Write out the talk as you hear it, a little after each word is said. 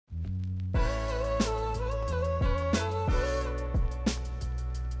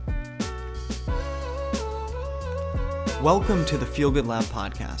Welcome to the Feel Good Lab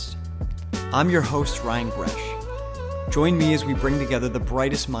podcast. I'm your host, Ryan Gresh. Join me as we bring together the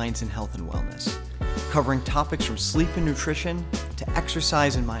brightest minds in health and wellness, covering topics from sleep and nutrition to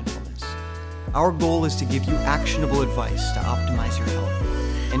exercise and mindfulness. Our goal is to give you actionable advice to optimize your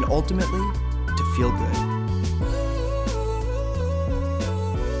health and ultimately to feel good.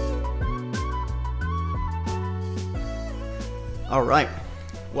 All right,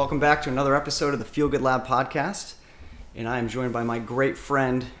 welcome back to another episode of the Feel Good Lab podcast. And I am joined by my great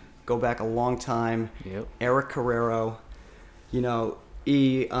friend, go back a long time, Eric Carrero. You know,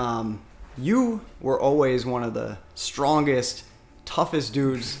 you were always one of the strongest, toughest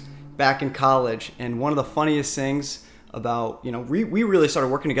dudes back in college. And one of the funniest things about, we really started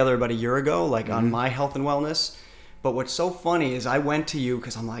working together about a year ago, on my health and wellness. But what's so funny is I went to you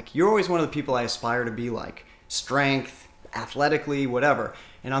because I'm like, you're always one of the people I aspire to be like, strength, athletically, whatever.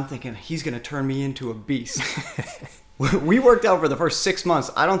 And I'm thinking, he's going to turn me into a beast. We worked out for the first 6 months.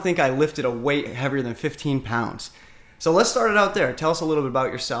 I don't think I lifted a weight heavier than 15 pounds. So let's start it out there. Tell us a little bit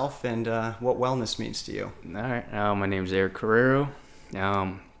about yourself and what wellness means to you. All right. My name's Eric Carrero.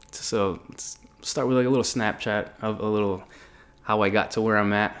 So let's start with a little Snapchat of a little how I got to where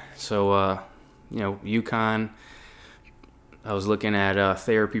I'm at. So, UConn, I was looking at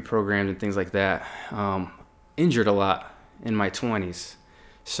therapy programs and things like that. Injured a lot in my 20s.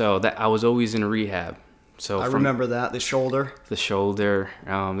 So that I was always in rehab. So I remember that, the shoulder. There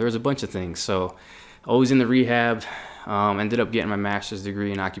was a bunch of things. So always in the rehab, ended up getting my master's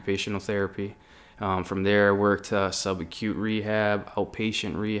degree in occupational therapy. From there, I worked subacute rehab,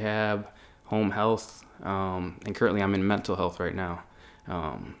 outpatient rehab, home health, and currently I'm in mental health right now.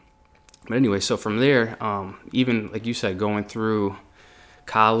 But anyway, so from there, even like you said, going through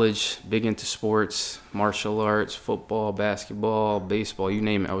college, big into sports, martial arts, football, basketball, baseball, you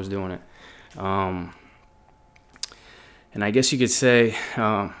name it, I was doing it. And I guess you could say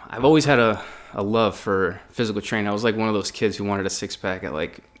I've always had a love for physical training. I was like one of those kids who wanted a six-pack at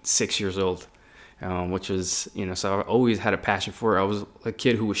like 6 years old, which was, so I always had a passion for it. I was a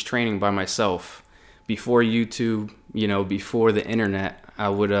kid who was training by myself before YouTube, before the internet. I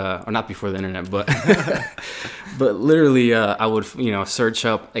would, or not before the internet, but but literally I would, search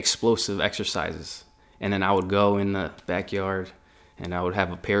up explosive exercises. And then I would go in the backyard and I would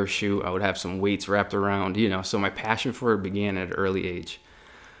have a parachute. I would have some weights wrapped around, so my passion for it began at an early age.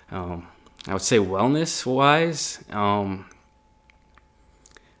 I would say wellness-wise,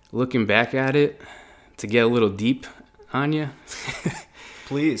 looking back at it, to get a little deep on you.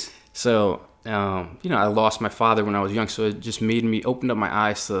 Please. So, I lost my father when I was young, so it just opened up my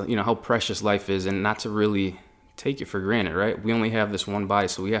eyes to, how precious life is and not to really take it for granted, right? We only have this one body,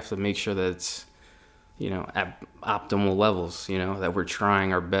 so we have to make sure that it's, at optimal levels, that we're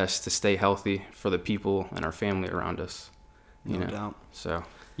trying our best to stay healthy for the people and our family around us. No doubt. So.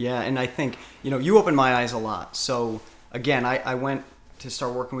 Yeah, and I think, you opened my eyes a lot. So, again, I went to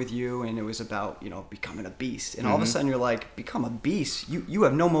start working with you, and it was about, becoming a beast. And all of a sudden, you're like, become a beast? You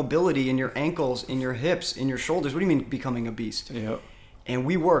have no mobility in your ankles, in your hips, in your shoulders. What do you mean becoming a beast? Yep. And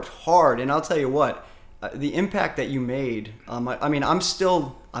we worked hard, and I'll tell you what, the impact that you made, I'm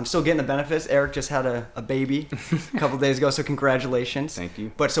still getting the benefits. Eric just had a baby a couple of days ago, so congratulations. Thank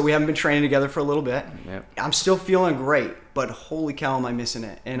you. But so we haven't been training together for a little bit. Yep. I'm still feeling great, but holy cow, am I missing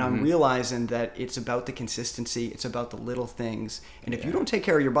it. And I'm realizing that it's about the consistency. It's about the little things. And if you don't take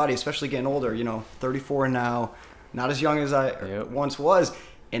care of your body, especially getting older, 34 now, not as young as I once was,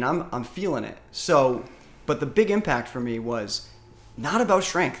 and I'm feeling it. So, but the big impact for me was not about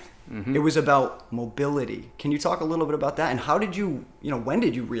strength. It was about mobility. Can you talk a little bit about that? And how did you, when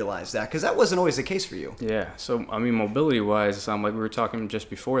did you realize that? Because that wasn't always the case for you. Yeah. So, mobility-wise, like we were talking just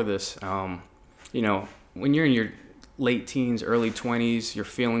before this, when you're in your late teens, early 20s, you're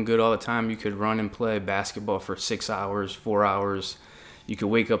feeling good all the time. You could run and play basketball for 6 hours, 4 hours. You could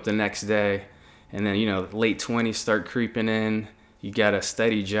wake up the next day. And then, late 20s start creeping in. You got a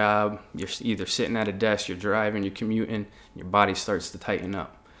steady job. You're either sitting at a desk, you're driving, you're commuting. Your body starts to tighten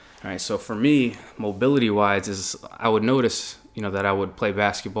up. All right, so for me, mobility-wise, is I would notice, that I would play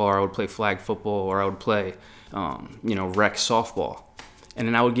basketball, or I would play flag football, or I would play, rec softball, and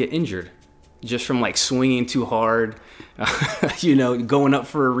then I would get injured just from swinging too hard, going up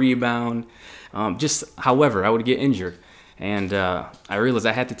for a rebound. However, I would get injured, and I realized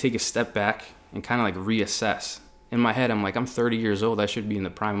I had to take a step back and kind of reassess. In my head, I'm like, I'm 30 years old. I should be in the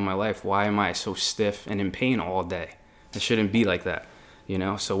prime of my life. Why am I so stiff and in pain all day? It shouldn't be like that.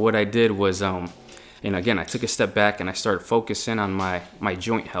 So what I did was, and again, I took a step back and I started focusing on my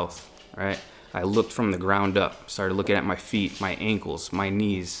joint health, right? I looked from the ground up, started looking at my feet, my ankles, my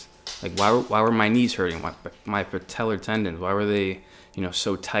knees, Like, why were my knees hurting? My patellar tendons, why were they,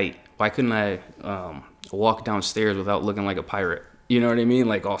 so tight? Why couldn't I walk downstairs without looking like a pirate? You know what I mean?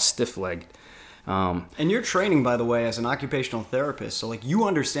 Like all stiff-legged. And you're training, by the way, as an occupational therapist, so like you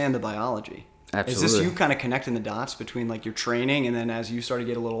understand the biology. Absolutely. Is this you kind of connecting the dots between like your training and then as you start to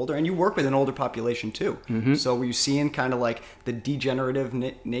get a little older, and you work with an older population too? Mm-hmm. So were you seeing kind of like the degenerative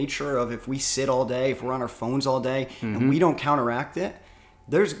nature of if we sit all day, if we're on our phones all day, and we don't counteract it,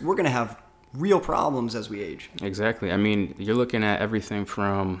 we're going to have real problems as we age. Exactly. I mean, you're looking at everything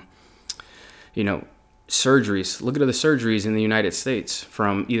from, surgeries. Look at the surgeries in the United States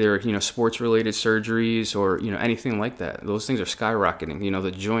from either, sports-related surgeries or, anything like that. Those things are skyrocketing.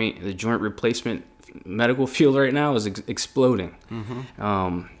 The joint replacement medical field right now is exploding.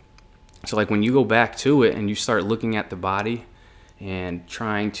 Mm-hmm. So like when you go back to it and you start looking at the body and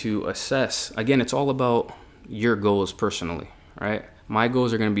trying to assess, again, it's all about your goals personally, right? My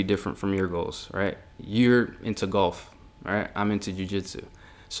goals are going to be different from your goals, right? You're into golf, right? I'm into jiu-jitsu.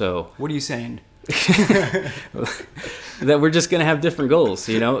 So what are you saying? That we're just going to have different goals,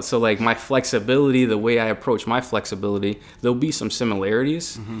 So like my flexibility, the way I approach my flexibility, there'll be some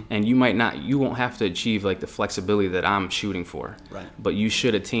similarities, and you won't have to achieve like the flexibility that I'm shooting for. Right. But you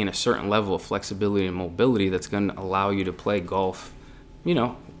should attain a certain level of flexibility and mobility that's going to allow you to play golf,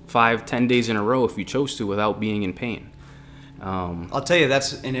 5-10 days in a row if you chose to without being in pain. I'll tell you,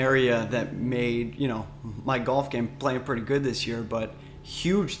 that's an area that made, my golf game playing pretty good this year, but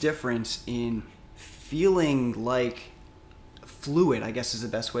huge difference in feeling like fluid, I guess is the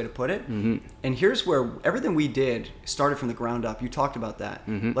best way to put it. Mm-hmm. And here's where everything we did started from the ground up. You talked about that.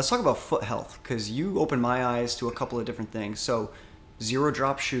 Mm-hmm. Let's talk about foot health, because you opened my eyes to a couple of different things. So zero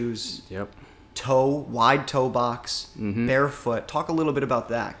drop shoes, yep, wide toe box, barefoot. Talk a little bit about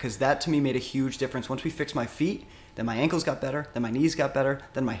that, because that to me made a huge difference. Once we fixed my feet, then my ankles got better, then my knees got better,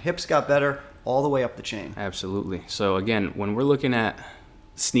 then my hips got better, all the way up the chain. Absolutely. So again, when we're looking at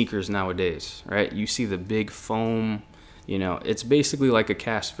sneakers nowadays, right, you see the big foam, it's basically like a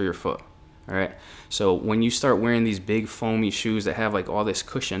cast for your foot, all right? So when you start wearing these big foamy shoes that have like all this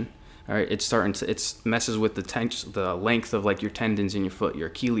cushion, all right, it messes with the length of like your tendons in your foot. Your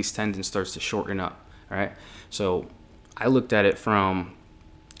Achilles tendon starts to shorten up, all right? So I looked at it from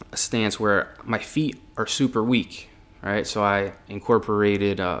a stance where my feet are super weak, right? So I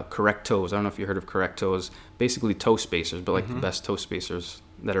incorporated correct toes. I don't know if you heard of correct toes. Basically toe spacers, but like the best toe spacers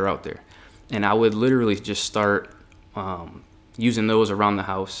that are out there. And I would literally just start using those around the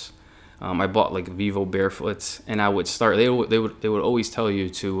house. I bought like Vivo Barefoots, and I would start. They would always tell you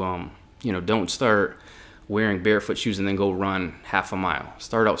to don't start wearing barefoot shoes and then go run half a mile.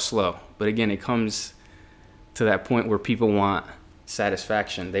 Start out slow. But again, it comes to that point where people want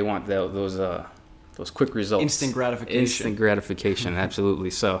satisfaction. They want those quick results. Instant gratification.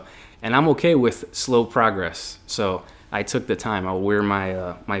 Absolutely. So, and I'm okay with slow progress. So I took the time. I would wear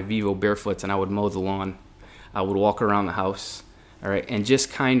my Vivo Barefoots and I would mow the lawn. I would walk around the house. All right. And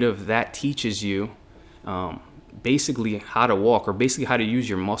just kind of that teaches you basically how to walk, or basically how to use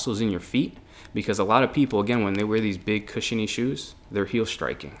your muscles in your feet. Because a lot of people, again, when they wear these big cushiony shoes, they're heel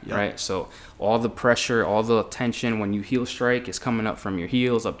striking, yep, right? So all the pressure, all the tension when you heel strike is coming up from your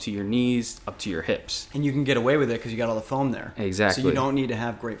heels, up to your knees, up to your hips. And you can get away with it because you got all the foam there. Exactly. So you don't need to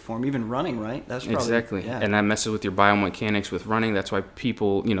have great form. Even running, right? That's probably, exactly. Yeah. And that messes with your biomechanics with running. That's why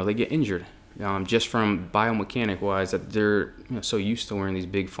people, they get injured. Just from biomechanic-wise, that they're so used to wearing these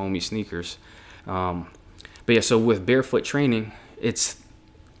big foamy sneakers. But yeah, so with barefoot training,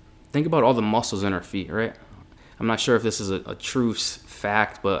 think about all the muscles in our feet, right? I'm not sure if this is a true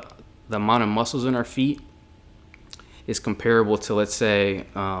fact, but the amount of muscles in our feet is comparable to, let's say,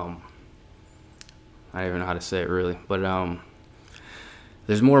 I don't even know how to say it really, but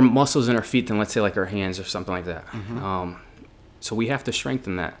there's more muscles in our feet than, let's say, like our hands or something like that. Mm-hmm. So we have to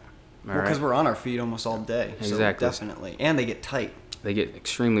strengthten that. Because we're on our feet almost all day. Exactly. So definitely. And they get tight. They get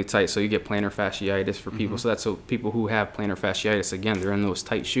extremely tight, so you get plantar fasciitis for people. So that's people who have plantar fasciitis, again, they're in those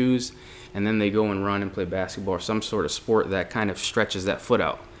tight shoes, and then they go and run and play basketball or some sort of sport that kind of stretches that foot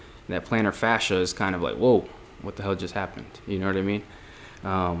out. And that plantar fascia is kind of like, whoa, what the hell just happened? You know what I mean?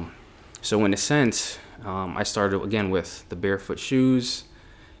 So in a sense, I started, again, with the barefoot shoes,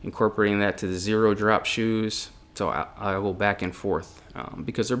 incorporating that to the zero drop shoes. So I go back and forth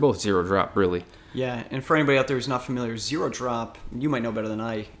because they're both zero drop, really. Yeah, and for anybody out there who's not familiar, zero drop, you might know better than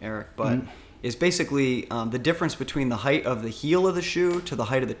I, Eric, but is basically the difference between the height of the heel of the shoe to the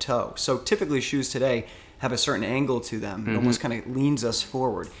height of the toe. So typically shoes today have a certain angle to them. It almost kind of leans us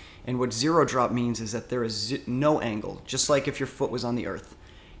forward. And what zero drop means is that there is no angle, just like if your foot was on the earth.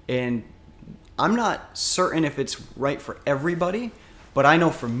 And I'm not certain if it's right for everybody, But I know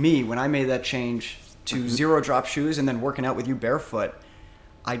for me, when I made that change to zero drop shoes and then working out with you barefoot,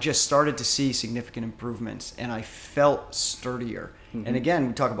 I just started to see significant improvements, and I felt sturdier. And again,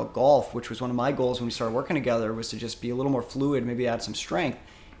 we talk about golf, which was one of my goals when we started working together, was to just be a little more fluid, maybe add some strength.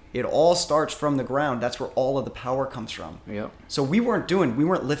 It all starts from the ground. That's where all of the power comes from. Yep. So we weren't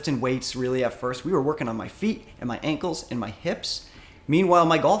lifting weights really at first. We were working on my feet and my ankles and my hips. Meanwhile,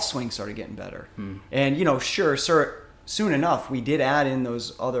 my golf swing started getting better. And, soon enough, we did add in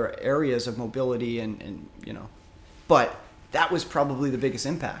those other areas of mobility and but that was probably the biggest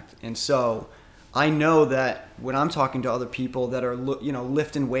impact. And so I know that when I'm talking to other people that are,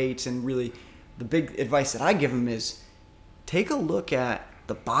 lifting weights, and really the big advice that I give them is take a look at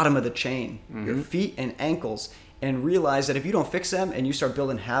the bottom of the chain, your feet and ankles, and realize that if you don't fix them and you start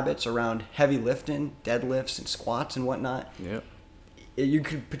building habits around heavy lifting, deadlifts and squats and whatnot, you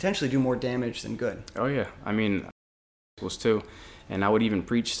could potentially do more damage than good. Oh yeah. I mean, was too. And I would even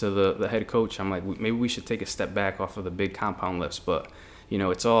preach to the head coach. I'm like, maybe we should take a step back off of the big compound lifts. But,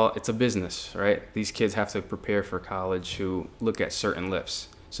 it's a business, right? These kids have to prepare for college who look at certain lifts.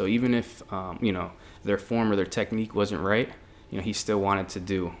 So even if, their form or their technique wasn't right, he still wanted to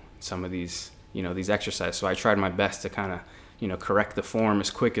do some of these, these exercises. So I tried my best to kind of, correct the form as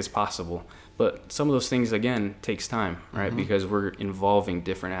quick as possible. But some of those things, again, takes time, right? Because we're involving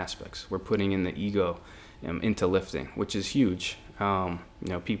different aspects. We're putting in the ego into lifting, which is huge.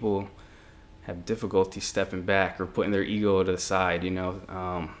 People have difficulty stepping back or putting their ego to the side,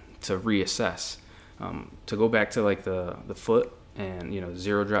 to reassess. To go back to like the foot and,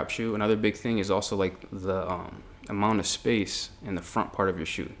 zero drop shoe, another big thing is also like the amount of space in the front part of your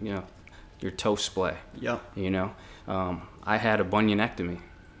shoe, your toe splay. Yeah. I had a bunionectomy,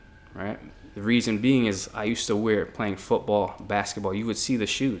 right? The reason being is I used to wear, playing football, basketball, you would see the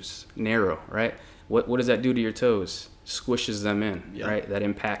shoes narrow, right? What does that do to your toes? Squishes them in, right? That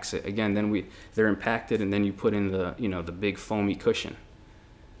impacts it. Again, then they're impacted, and then you put in the big foamy cushion.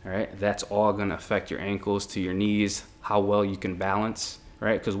 All right, that's all gonna affect your ankles to your knees, how well you can balance,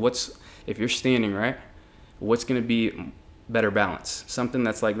 right? Because if you're standing, right, what's gonna be better balance? Something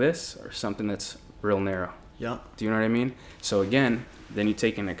that's like this or something that's real narrow? Yeah. Do you know what I mean? So again, then you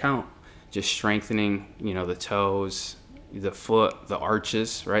take into account just strengthening, the toes, the foot, the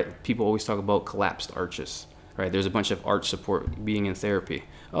arches, right? People always talk about collapsed arches, right? There's a bunch of arch support being in therapy.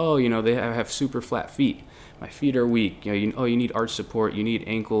 Oh, they have super flat feet. My feet are weak. You need arch support. You need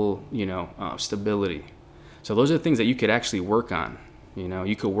ankle, stability. So those are the things that you could actually work on.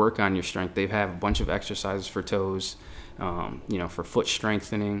 You could work on your strength. They have a bunch of exercises for toes, for foot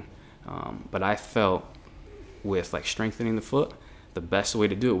strengthening. But I felt with like strengthening the foot, the best way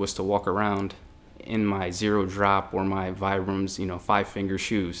to do it was to walk around in my zero drop or my Vibrams, 5-finger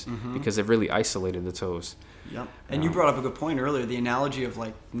shoes, because it really isolated the toes. Yep. And you brought up a good point earlier. The analogy of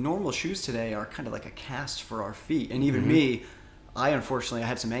like normal shoes today are kind of like a cast for our feet. And even me, I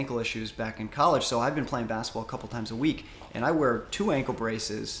had some ankle issues back in college, so I've been playing basketball a couple times a week, and I wear 2 ankle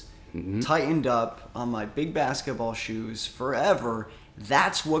braces tightened up on my big basketball shoes forever.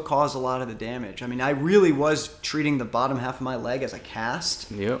 That's what caused a lot of the damage. I mean, I really was treating the bottom half of my leg as a cast.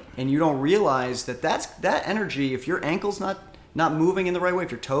 Yep. And you don't realize that energy, if your ankle's not moving in the right way,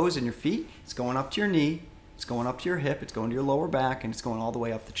 if your toes and your feet, it's going up to your knee, it's going up to your hip, it's going to your lower back, and it's going all the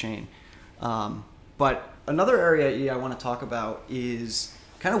way up the chain. But another area I want to talk about is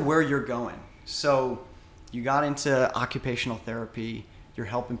kind of where you're going. So you got into occupational therapy. You're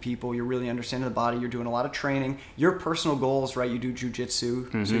helping people. You're really understanding the body. You're doing a lot of training. Your personal goals, right? You do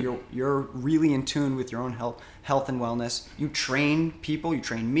jujitsu, so you're really in tune with your own health and wellness. You train people. You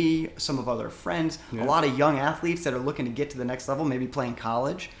train me, some of other friends, a lot of young athletes that are looking to get to the next level, maybe playing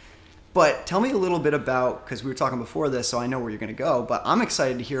college. But tell me a little bit about, because we were talking before this, so I know where you're going to go, but I'm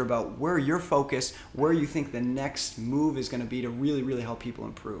excited to hear about where you're focused, where you think the next move is going to be to really, really help people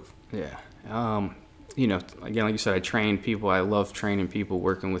improve. Yeah. Again, like you said, I train people. I love training people,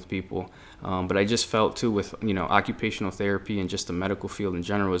 working with people. But I just felt too with, occupational therapy and just the medical field in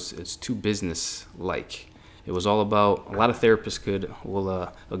general, it's too business-like. It was all about, a lot of therapists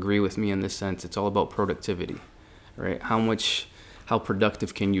will agree with me in this sense. It's all about productivity, right? How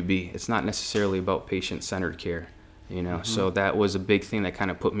productive can you be? It's not necessarily about patient-centered care, So that was a big thing that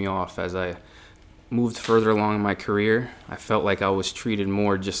kind of put me off as I moved further along in my career. I felt like I was treated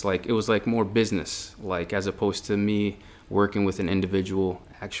more just like, it was like more business, like as opposed to me working with an individual,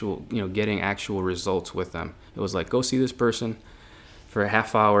 getting actual results with them. It was like, go see this person for a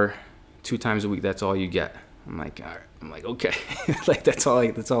half hour, 2 times a week. That's all you get. I'm like, all right. I'm like, okay, like that's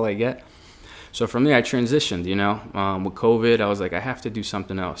all I get. So from there I transitioned, with COVID, I was like, I have to do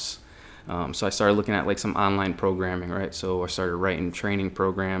something else. So I started looking at like some online programming, right? So I started writing training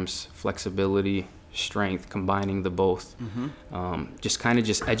programs, flexibility, strength, combining the both. Just kind of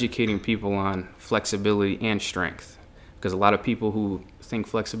just educating people on flexibility and strength. Because a lot of people who think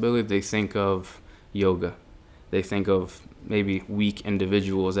flexibility, they think of yoga. They think of maybe weak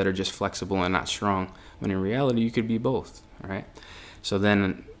individuals that are just flexible and not strong. When in reality, you could be both, right? So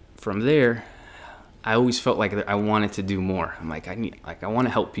then from there, I always felt like I wanted to do more. I'm like, I want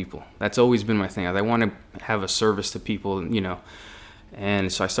to help people. That's always been my thing. I want to have a service to people, you know.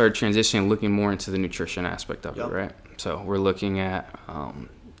 And so I started transitioning, looking more into the nutrition aspect of it, right? So we're looking at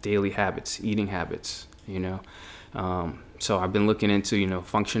daily habits, eating habits, you know. So I've been looking into, you know,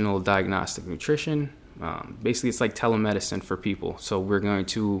 functional diagnostic nutrition. Basically, it's like telemedicine for people. So we're going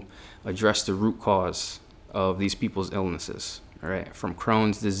to address the root cause of these people's illnesses, all right? From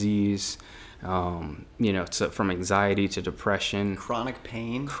Crohn's disease, you know, from anxiety to depression, chronic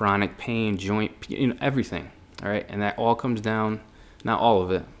pain, joint, you know, everything, all right? And that all comes down, not all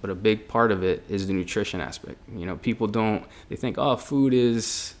of it, but a big part of it is the nutrition aspect. You know, people they think, oh, food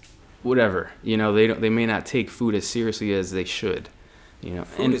is whatever. You know, they may not take food as seriously as they should. You know,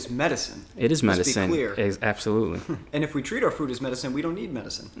 food is medicine. It is medicine. Let's be clear. Absolutely. And if we treat our food as medicine, we don't need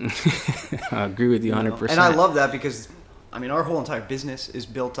medicine. I agree with you 100%. And I love that because, I mean, our whole entire business is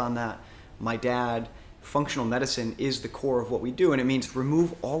built on that. My dad, functional medicine is the core of what we do, and it means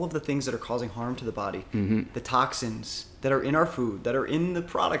remove all of the things that are causing harm to the body, the toxins that are in our food, that are in the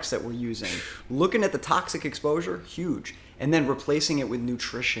products that we're using. Looking at the toxic exposure, huge, and then replacing it with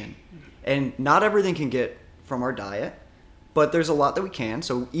nutrition. And not everything can get from our diet, but there's a lot that we can.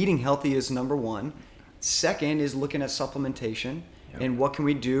 So eating healthy is number one. Second is looking at supplementation. And what can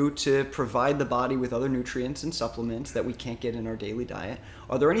we do to provide the body with other nutrients and supplements that we can't get in our daily diet?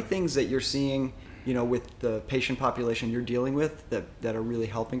 Are there any things that you're seeing, you know, with the patient population you're dealing with that are really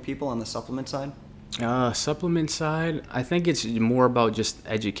helping people on the supplement side? Supplement side, I think it's more about just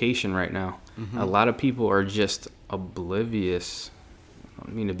education right now. A lot of people are just oblivious. I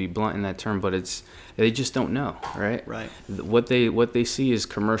don't mean to be blunt in that term, but they just don't know, right? Right. What they see is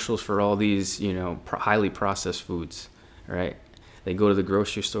commercials for all these, you know, highly processed foods, right? They go to the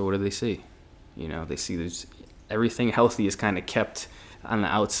grocery store. What do they see? You know, they see everything healthy is kind of kept on the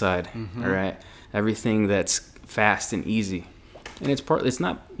outside, all right? Everything that's fast and easy, and it's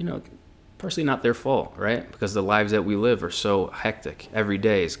not, you know, partially not their fault, right? Because the lives that we live are so hectic every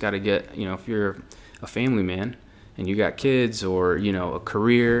day. It's got to get, you know, if you're a family man and you got kids or, you know, a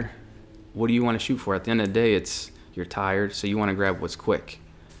career, what do you want to shoot for? At the end of the day, you're tired, so you want to grab what's quick,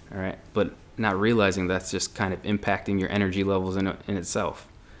 all right? But not realizing that's just kind of impacting your energy levels in itself.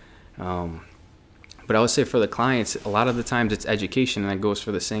 But I would say for the clients, a lot of the times it's education, and that goes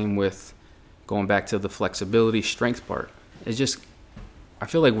for the same with going back to the flexibility, strength part. It's just, I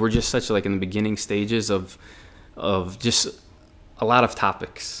feel like we're just such like in the beginning stages of just a lot of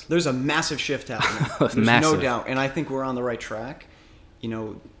topics. There's a massive shift happening. There's no doubt, and I think we're on the right track. You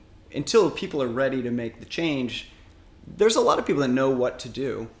know, until people are ready to make the change, there's a lot of people that know what to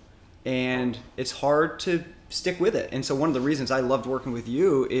do, and it's hard to stick with it. And so one of the reasons I loved working with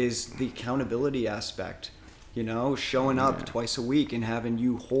you is the accountability aspect, you know, showing up twice a week and having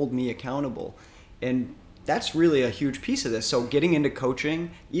you hold me accountable. And that's really a huge piece of this. So getting into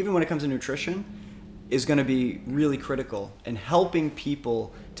coaching, even when it comes to nutrition, is going to be really critical, and helping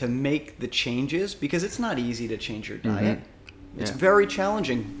people to make the changes, because it's not easy to change your diet. It's very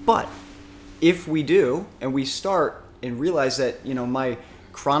challenging. But if we do, and we start and realize that, you know, my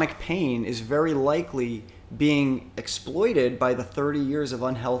chronic pain is very likely being exploited by the 30 years of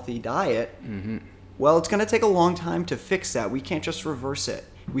unhealthy diet, well, it's going to take a long time to fix that. We can't just reverse it.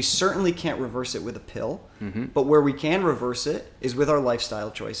 We certainly can't reverse it with a pill, but where we can reverse it is with our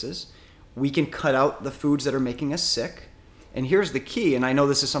lifestyle choices. We can cut out the foods that are making us sick. And here's the key, and I know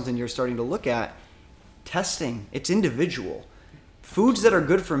this is something you're starting to look at, testing. It's individual. Foods that are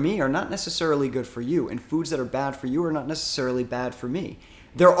good for me are not necessarily good for you, and foods that are bad for you are not necessarily bad for me.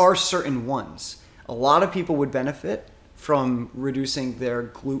 There are certain ones. A lot of people would benefit from reducing their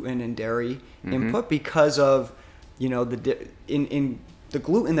gluten and dairy input because of, you know, the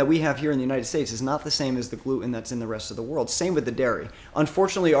gluten that we have here in the United States is not the same as the gluten that's in the rest of the world. Same with the dairy.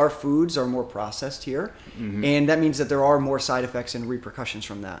 Unfortunately, our foods are more processed here, and that means that there are more side effects and repercussions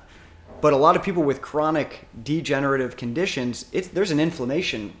from that. But a lot of people with chronic degenerative conditions, there's an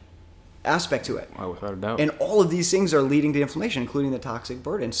inflammation aspect to it. Oh, without a doubt. And all of these things are leading to inflammation, including the toxic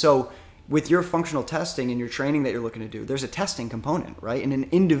burden. So with your functional testing and your training that you're looking to do, there's a testing component, right? And an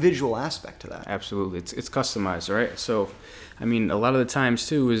individual aspect to that. Absolutely. It's customized, right? So, I mean, a lot of the times,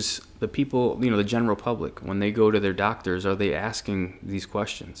 too, is the people, you know, the general public, when they go to their doctors, are they asking these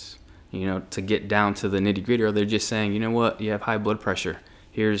questions? to get down to the nitty gritty, or they're just saying, you know what, you have high blood pressure.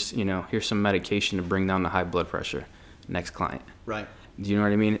 Here's some medication to bring down the high blood pressure. Next client. Right. Do you know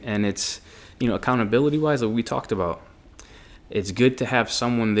what I mean? And it's, accountability wise, like we talked about, it's good to have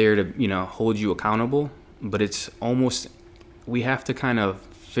someone there to, hold you accountable, but it's almost, we have to kind of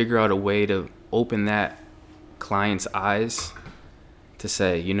figure out a way to open that client's eyes to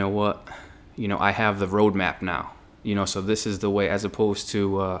say, you know what, I have the roadmap now, so this is the way, as opposed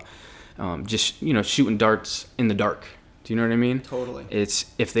to just, shooting darts in the dark. Do you know what I mean? Totally. It's,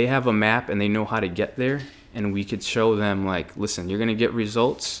 if they have a map and they know how to get there, and we could show them, like, listen, you're going to get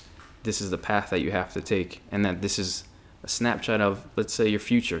results. This is the path that you have to take. And that this is a snapshot of, let's say, your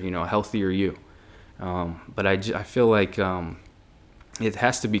future, a healthier you. But I feel like it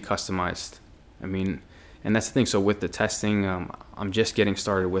has to be customized. I mean, and that's the thing. So with the testing, I'm just getting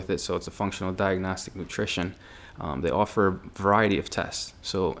started with it. So it's a functional diagnostic nutrition. They offer a variety of tests.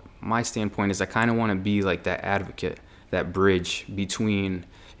 So my standpoint is I kind of want to be like that advocate, that bridge between,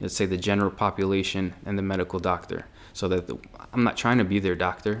 let's say, the general population and the medical doctor, so that I'm not trying to be their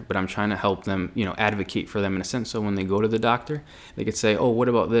doctor, but I'm trying to help them, advocate for them in a sense. So when they go to the doctor, they could say, oh, what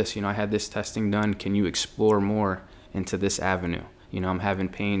about this? I had this testing done. Can you explore more into this avenue? I'm having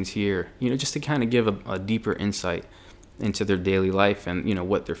pains here, just to kind of give a deeper insight into their daily life and,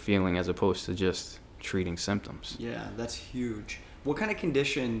 what they're feeling, as opposed to just treating symptoms. Yeah, that's huge. What kind of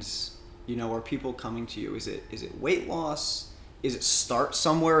conditions, are people coming to you? Is it weight loss? Is it start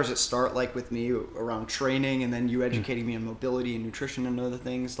somewhere? Or is it start like with me around training and then you educating me on mobility and nutrition and other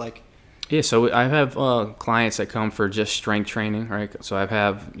things like? Yeah, so I have clients that come for just strength training, right? So I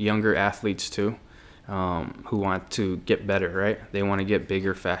have younger athletes too, who want to get better, right? They want to get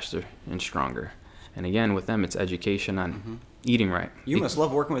bigger, faster, and stronger. And again, with them, it's education on eating right. You must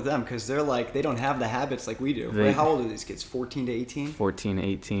love working with them because they're like, they don't have the habits like we do. How old are these kids? 14 to 18? 14 to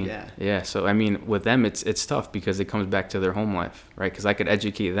 18. Yeah. Yeah. So, I mean, with them, it's tough because it comes back to their home life, right? Because I could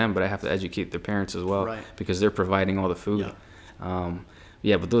educate them, but I have to educate their parents as well, right, because they're providing all the food.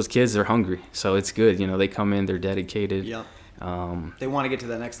 Yeah. But those kids are hungry. So it's good. They come in, they're dedicated. Yeah. They want to get to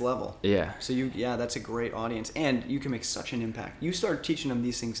that next level. Yeah. So that's a great audience, and you can make such an impact. You start teaching them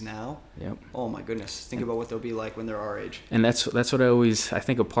these things now. Yep. Oh my goodness! Think about what they'll be like when they're our age. And that's what I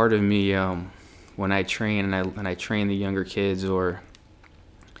think a part of me when I train and I train the younger kids, or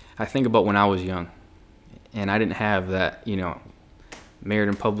I think about when I was young, and I didn't have that.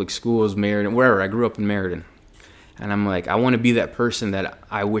 Meriden Public Schools, Meriden, wherever. I grew up in Meriden, and I'm like, I want to be that person that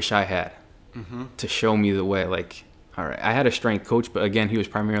I wish I had to show me the way. Like, all right, I had a strength coach, but again, he was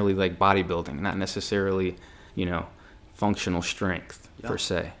primarily like bodybuilding, not necessarily, functional strength per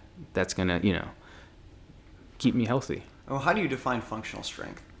se. That's going to, keep me healthy. Oh, how do you define functional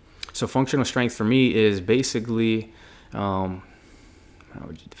strength? So functional strength for me is basically, how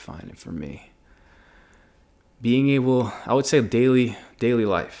would you define it for me? Being able, I would say daily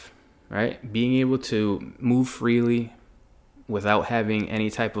life, right? Being able to move freely without having any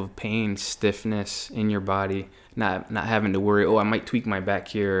type of pain, stiffness in your body, not having to worry, I might tweak my back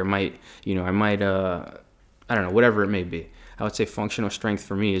here, I don't know, whatever it may be. I would say functional strength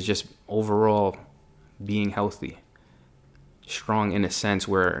for me is just overall being healthy, strong in a sense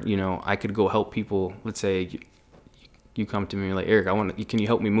where, I could go help people. Let's say you come to me and you're like, Eric, can you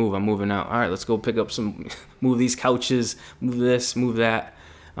help me move? I'm moving out. All right, let's go pick up move these couches, move this, move that.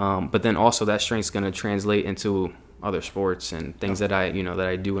 But then also that strength is going to translate into other sports and things that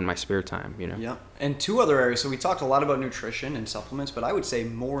I do in my spare time, Yeah. And two other areas. So we talked a lot about nutrition and supplements, but I would say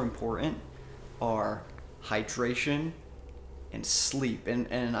more important are hydration and sleep.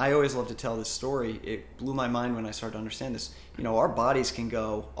 And I always love to tell this story. It blew my mind when I started to understand this. Our bodies can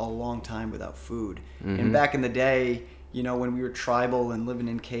go a long time without food. And back in the day, when we were tribal and living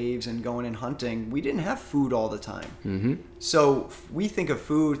in caves and going and hunting, we didn't have food all the time. So we think of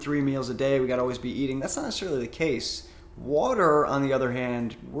food 3 meals a day. We got to always be eating. That's not necessarily the case. Water, on the other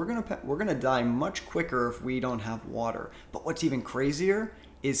hand, we're gonna die much quicker if we don't have water. But what's even crazier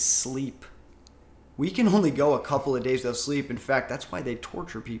is sleep. We can only go a couple of days without sleep. In fact, that's why they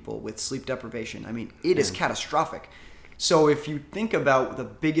torture people with sleep deprivation. I mean, it is catastrophic. So if you think about the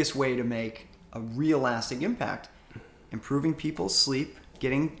biggest way to make a real lasting impact, improving people's sleep,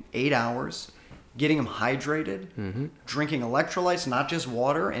 getting 8 hours, getting them hydrated, drinking electrolytes, not just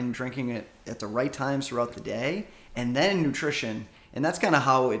water, and drinking it at the right times throughout the day, and then nutrition. And that's kind of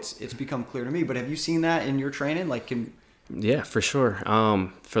how it's become clear to me. But have you seen that in your training? Yeah, for sure.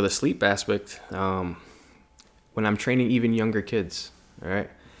 For the sleep aspect, when I'm training even younger kids, all right,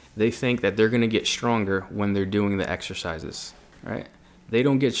 they think that they're going to get stronger when they're doing the exercises, right? They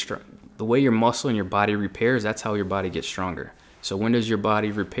don't get strong. The way your muscle and your body repairs, that's how your body gets stronger. So when does your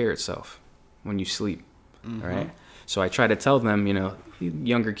body repair itself? When you sleep, Mm-hmm. right? So I try to tell them,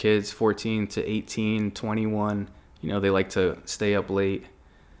 younger kids, 14 to 18, 21, they like to stay up late,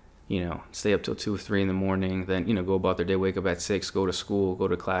 stay up till 2 or 3 in the morning, then, go about their day, wake up at 6, go to school, go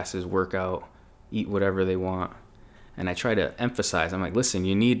to classes, work out, eat whatever they want. And I try to emphasize, I'm like, listen,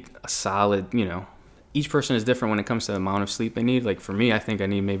 you need a solid, each person is different when it comes to the amount of sleep they need. Like for me, I think I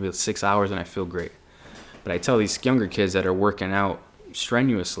need maybe 6 hours and I feel great. But I tell these younger kids that are working out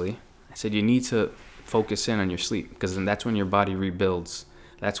strenuously, I said, you need to focus in on your sleep, because then that's when your body rebuilds.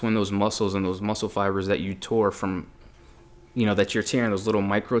 That's when those muscles and those muscle fibers that you tore from, that you're tearing, those little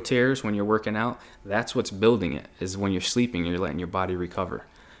micro tears when you're working out, that's what's building it, is when you're sleeping, you're letting your body recover.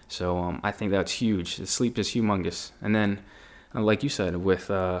 So I think that's huge. The sleep is humongous. And then, like you said, with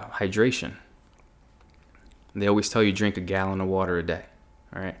hydration, they always tell you drink a gallon of water a day,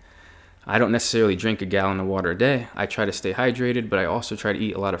 all right? I don't necessarily drink a gallon of water a day. I try to stay hydrated, but I also try to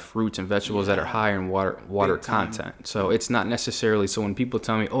eat a lot of fruits and vegetables that are high in water content. So it's not necessarily, so when people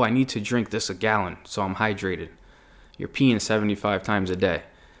tell me, oh, I need to drink this a gallon so I'm hydrated, you're peeing 75 times a day,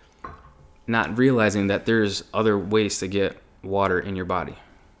 not realizing that there's other ways to get water in your body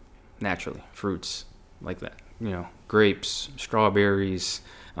naturally. Fruits like that, grapes, strawberries,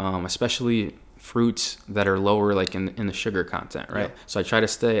 especially fruits that are lower, like in the sugar content, right? Yep. So I try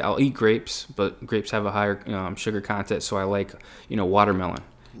to I'll eat grapes, but grapes have a higher sugar content. So I like, watermelon.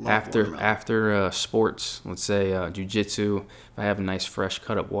 After sports, let's say jiu-jitsu, if I have a nice fresh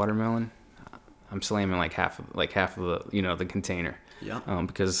cut up watermelon, I'm slamming like half of the the container. Yeah.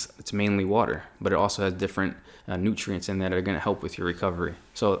 Because it's mainly water, but it also has different nutrients in that are going to help with your recovery.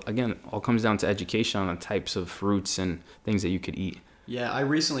 So again, it all comes down to education on the types of fruits and things that you could eat. Yeah, I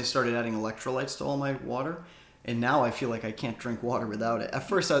recently started adding electrolytes to all my water, and now I feel like I can't drink water without it. At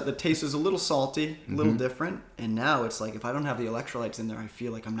first, the taste was a little salty, a little different, and now it's like if I don't have the electrolytes in there, I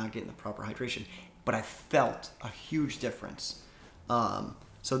feel like I'm not getting the proper hydration. But I felt a huge difference.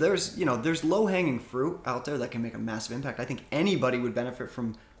 So there's low-hanging fruit out there that can make a massive impact. I think anybody would benefit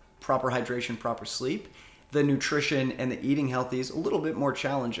from proper hydration, proper sleep. The nutrition and the eating healthy is a little bit more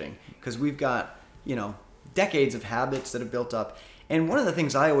challenging because we've got, decades of habits that have built up. And one of the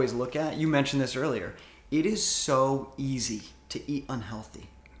things I always look at, you mentioned this earlier, it is so easy to eat unhealthy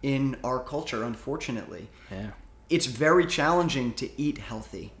in our culture, unfortunately. Yeah. It's very challenging to eat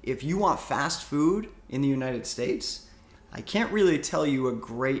healthy. If you want fast food in the United States, I can't really tell you a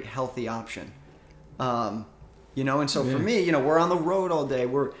great healthy option. And so for me, we're on the road all day.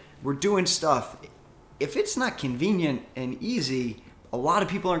 We're doing stuff. If it's not convenient and easy, a lot of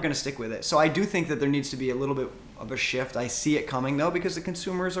people aren't going to stick with it. So I do think that there needs to be a little bit of a shift. I see it coming though, because the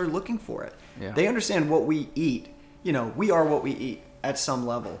consumers are looking for it. Yeah. They understand what we eat. We are what we eat at some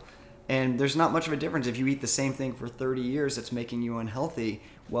level. And there's not much of a difference if you eat the same thing for 30 years that's making you unhealthy.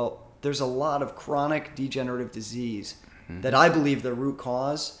 Well, there's a lot of chronic degenerative disease that I believe the root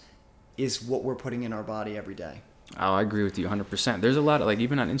cause is what we're putting in our body every day. Oh, I agree with you 100%. There's a lot of,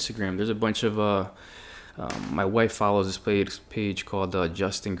 even on Instagram, there's a bunch of, my wife follows this page called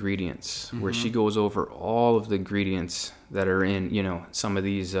Just Ingredients, where she goes over all of the ingredients that are in, some of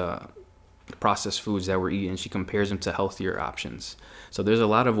these processed foods that we're eating. She compares them to healthier options. So there's a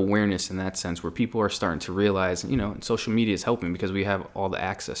lot of awareness in that sense where people are starting to realize, and social media is helping because we have all the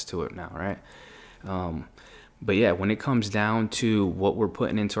access to it now, right? But yeah, when it comes down to what we're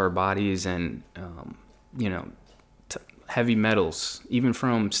putting into our bodies and, heavy metals, even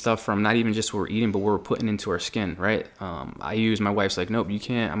from stuff from not even just what we're eating, but what we're putting into our skin, right? My wife's like, nope, you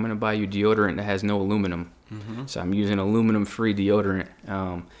can't. I'm going to buy you deodorant that has no aluminum. So I'm using aluminum-free deodorant.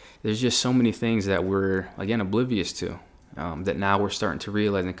 There's just so many things that we're, again, oblivious to, that now we're starting to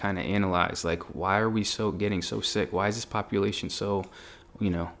realize and kind of analyze, like, why are we getting so sick? Why is this population so,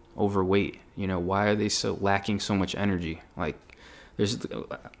 overweight? Why are they so lacking so much energy? Like, there's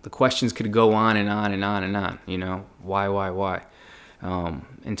the questions could go on and on and on and on. Why?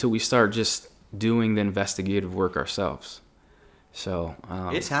 Until we start just doing the investigative work ourselves. So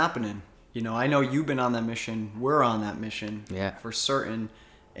it's happening. I know you've been on that mission. We're on that mission, for certain.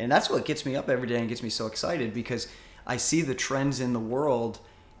 And that's what gets me up every day and gets me so excited, because I see the trends in the world,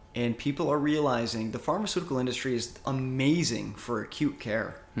 and people are realizing the pharmaceutical industry is amazing for acute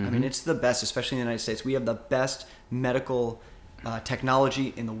care. I mean, it's the best, especially in the United States. We have the best medical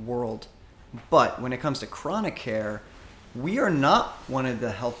technology in the world. But when it comes to chronic care, we are not one of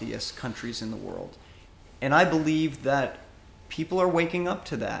the healthiest countries in the world. And I believe that people are waking up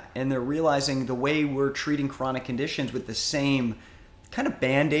to that, and they're realizing the way we're treating chronic conditions with the same kind of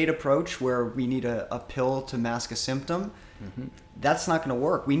Band-Aid approach where we need a pill to mask a symptom, that's not going to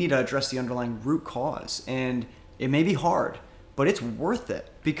work. We need to address the underlying root cause. And it may be hard, but it's worth it,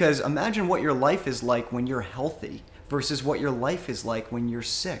 because imagine what your life is like when you're healthy versus what your life is like when you're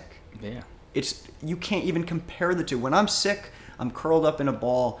sick. Yeah. You can't even compare the two. When I'm sick, I'm curled up in a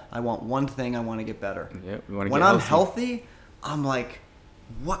ball. I want one thing. I want to get better. Yep. When I'm healthy, I'm like,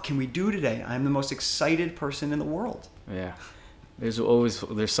 what can we do today? I'm the most excited person in the world. Yeah.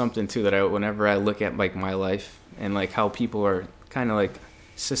 There's something too that whenever I look at like my life and like how people are kind of like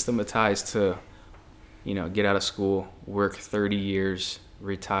systematized to, you know, get out of school, work 30 years,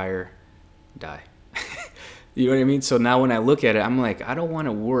 retire, die. You know what I mean? So now when I look at it, I'm like, I don't want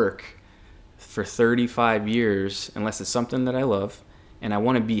to work for 35 years unless it's something that I love, and I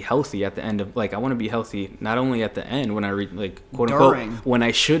want to be healthy at the end of, like, I want to be healthy not only at the end when I like quote unquote when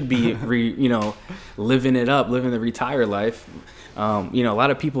I should be living it up, living the retire life. You know, a lot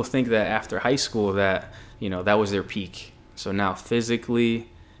of people think that after high school that, you know, that was their peak. So now physically,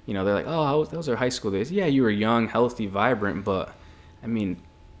 you know, they're like, oh, those are high school days. Yeah, you were young, healthy, vibrant, but I mean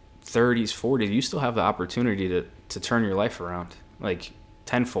 30s, 40s, you still have the opportunity to turn your life around like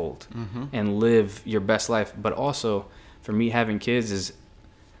tenfold and live your best life. But also for me, having kids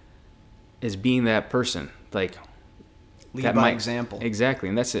is being that person, like lead by example. Exactly.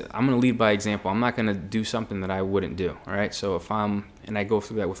 And that's it. I'm going to lead by example. I'm not going to do something that I wouldn't do. All right. So I go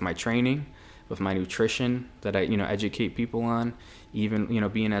through that with my training, with my nutrition that I, you know, educate people on, even, you know,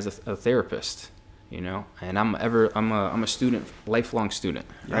 being as a therapist, you know, and I'm a student, lifelong student,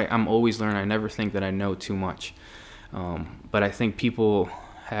 right? I'm always learning. I never think that I know too much. But I think people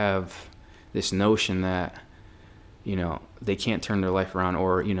have this notion that, you know, they can't turn their life around,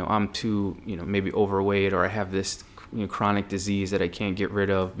 or, you know, I'm too, you know, maybe overweight, or I have this, you know, chronic disease that I can't get rid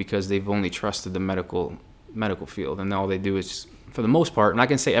of, because they've only trusted the medical field, and all they do is, for the most part, and I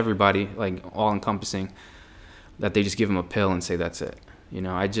can say everybody, like all encompassing, that they just give them a pill and say that's it. You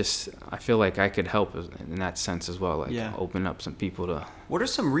know, I feel like I could help in that sense as well, like open up some people to. What are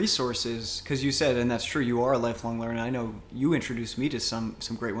some resources? Because you said, and that's true, you are a lifelong learner. I know you introduced me to some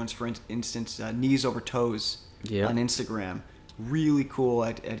great ones. For instance, Knees Over Toes on Instagram. Really cool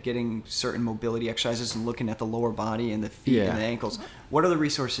at getting certain mobility exercises and looking at the lower body and the feet and the ankles. What other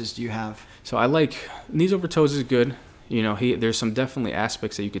resources do you have? So I like Knees Over Toes is good. You know, there's some definitely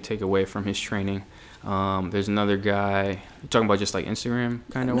aspects that you could take away from his training. There's another guy, you're talking about just like Instagram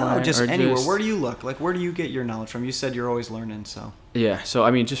kind of? No, just anywhere. Where do you look? Like, where do you get your knowledge from? You said you're always learning, so. Yeah, so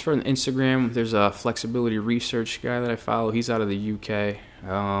I mean, just for Instagram, there's a flexibility research guy that I follow. He's out of the UK.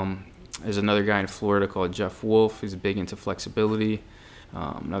 There's another guy in Florida called Jeff Wolf. He's big into flexibility.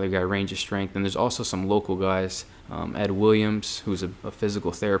 Another guy, Range of Strength. And there's also some local guys. Ed Williams, who's a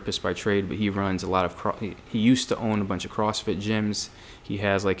physical therapist by trade, but he runs a lot of he used to own a bunch of CrossFit gyms. He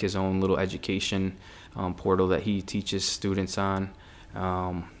has like his own little education portal that he teaches students on.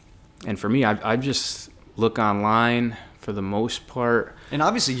 And for me, I just look online for the most part. And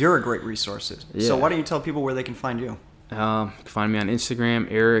obviously you're a great resource. Yeah. So why don't you tell people where they can find you? You can find me on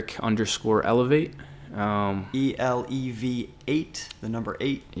Instagram, Eric_Elevate. ELEV8, the number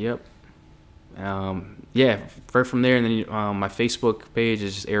 8. Yep. Yeah, right from there, and then my Facebook page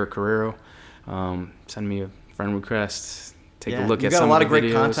is just Eric Carrero. Send me a friend request. Take a look at some of the videos.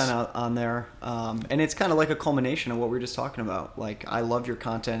 You got a lot of great content on there, and it's kind of like a culmination of what we were just talking about. Like, I love your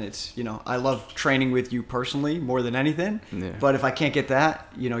content. It's, you know, I love training with you personally more than anything. Yeah. But if I can't get that,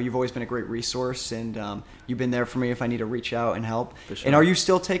 you know, you've always been a great resource, and you've been there for me if I need to reach out and help. For sure. And are you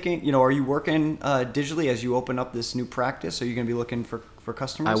still taking, you know, are you working digitally as you open up this new practice? Are you going to be looking for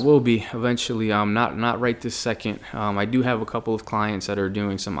customers? I will be eventually. Not right this second. I do have a couple of clients that are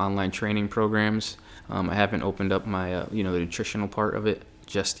doing some online training programs. I haven't opened up my, the nutritional part of it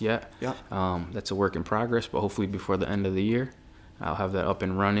just yet. Yeah. That's a work in progress, but hopefully before the end of the year, I'll have that up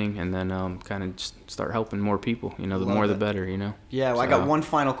and running, and then kind of just start helping more people. You know, the more the better, you know. Yeah, well, I got one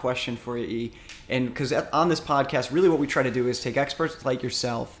final question for you, E. And because on this podcast, really what we try to do is take experts like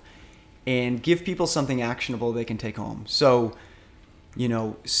yourself and give people something actionable they can take home. So, you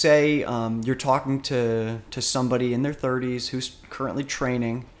know, say you're talking to somebody in their 30s who's currently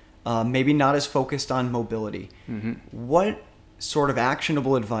training, maybe not as focused on mobility. Mm-hmm. What sort of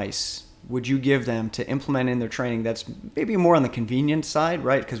actionable advice would you give them to implement in their training that's maybe more on the convenient side,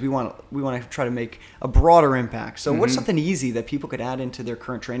 right? Because we want to try to make a broader impact. So what's something easy that people could add into their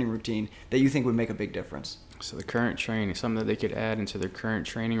current training routine that you think would make a big difference? So the current training, something that they could add into their current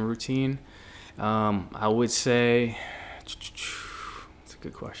training routine, I would say, it's a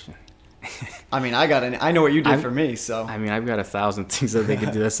good question. I mean, I know what you did for me, so. I mean, I've got 1,000 things that they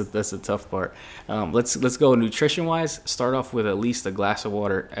could do. That's a tough part. Let's go nutrition-wise. Start off with at least a glass of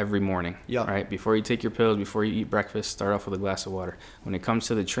water every morning. Yeah. Right? Before you take your pills, before you eat breakfast, start off with a glass of water. When it comes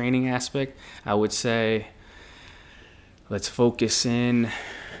to the training aspect, I would say, let's focus in.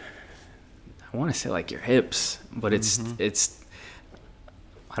 I want to say like your hips, but it's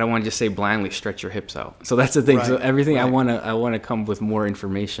I don't want to just say blindly stretch your hips out. So that's the thing. Right, so everything right. I want to come with more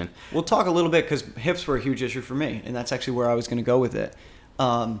information. We'll talk a little bit because hips were a huge issue for me, and that's actually where I was going to go with it.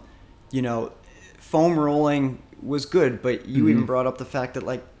 You know, foam rolling was good, but you even brought up the fact that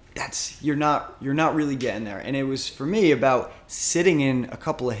like you're not really getting there. And it was for me about sitting in a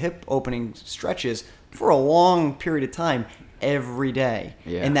couple of hip opening stretches for a long period of time every day.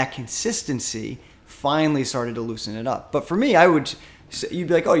 Yeah. And that consistency finally started to loosen it up. But for me, you'd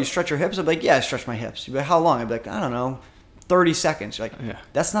be like, oh, you stretch your hips? I'd be like, yeah, I stretch my hips. You'd be like, how long? I'd be like, I don't know, 30 seconds. You're like, yeah,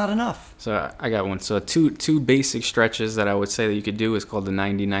 that's not enough. So I got one. So two basic stretches that I would say that you could do is called the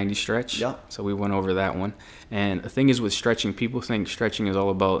 90-90 stretch. Yeah. So we went over that one. And the thing is with stretching, people think stretching is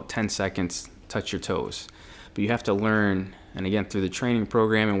all about 10 seconds, touch your toes. But you have to learn, and again, through the training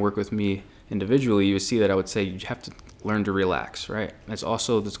program and work with me individually, you would see that I would say you have to learn to relax, right? That's called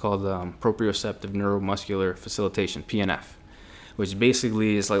proprioceptive neuromuscular facilitation, PNF, which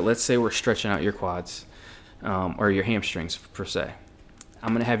basically is like, let's say we're stretching out your quads or your hamstrings per se. I'm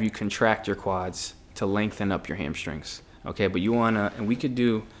going to have you contract your quads to lengthen up your hamstrings, okay? But you want to, and we could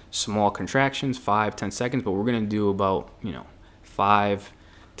do small contractions, 5-10 seconds, but we're going to do about 5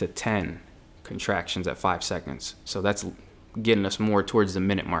 to 10 contractions at 5 seconds. So that's getting us more towards the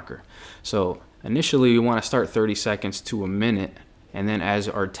minute marker. So initially we want to start 30 seconds to a minute, and then as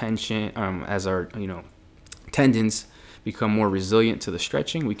our tendons become more resilient to the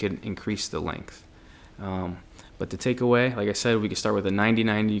stretching, we can increase the length. But the takeaway, like I said, we could start with a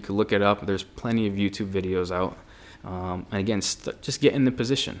 90-90. You could look it up. There's plenty of YouTube videos out. And again, just get in the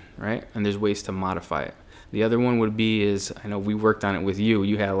position, right? And there's ways to modify it. The other one would be I know we worked on it with you.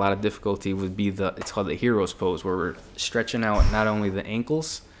 You had a lot of difficulty it's called the hero's pose, where we're stretching out not only the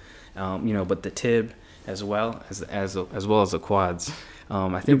ankles, but the tib as well as the quads.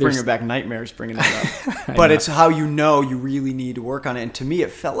 I think you're bringing back nightmares bringing that up. But it's how you really need to work on it. And to me,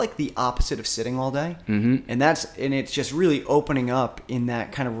 it felt like the opposite of sitting all day. Mm-hmm. And it's just really opening up in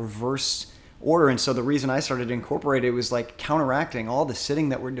that kind of reverse order. And so the reason I started to incorporate it was like counteracting all the sitting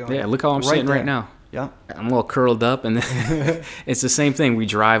that we're doing. Yeah, look how I'm sitting right now. Yeah. I'm all curled up, and it's the same thing. We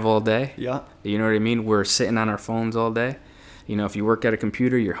drive all day. Yeah. You know what I mean? We're sitting on our phones all day. If you work at a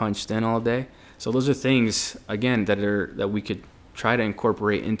computer, you're hunched in all day. So those are things, again, that we could try to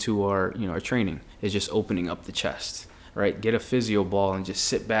incorporate into our training, is just opening up the chest, right? Get a physio ball and just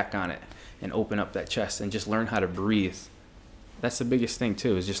sit back on it and open up that chest and just learn how to breathe. That's the biggest thing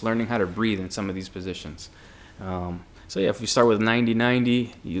too, is just learning how to breathe in some of these positions. So yeah, if we start with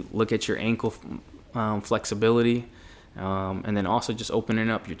 90-90, you look at your ankle flexibility, and then also just opening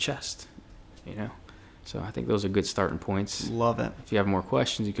up your chest, So I think those are good starting points. Love it. If you have more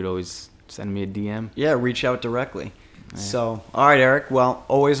questions, you could always send me a DM. Yeah, reach out directly. Yeah. So, all right, Eric. Well,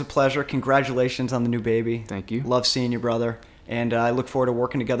 always a pleasure. Congratulations on the new baby. Thank you. Love seeing you, brother. And I look forward to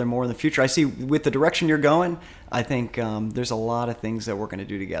working together more in the future. I see with the direction you're going, I think there's a lot of things that we're going to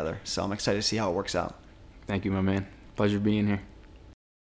do together. So I'm excited to see how it works out. Thank you, my man. Pleasure being here.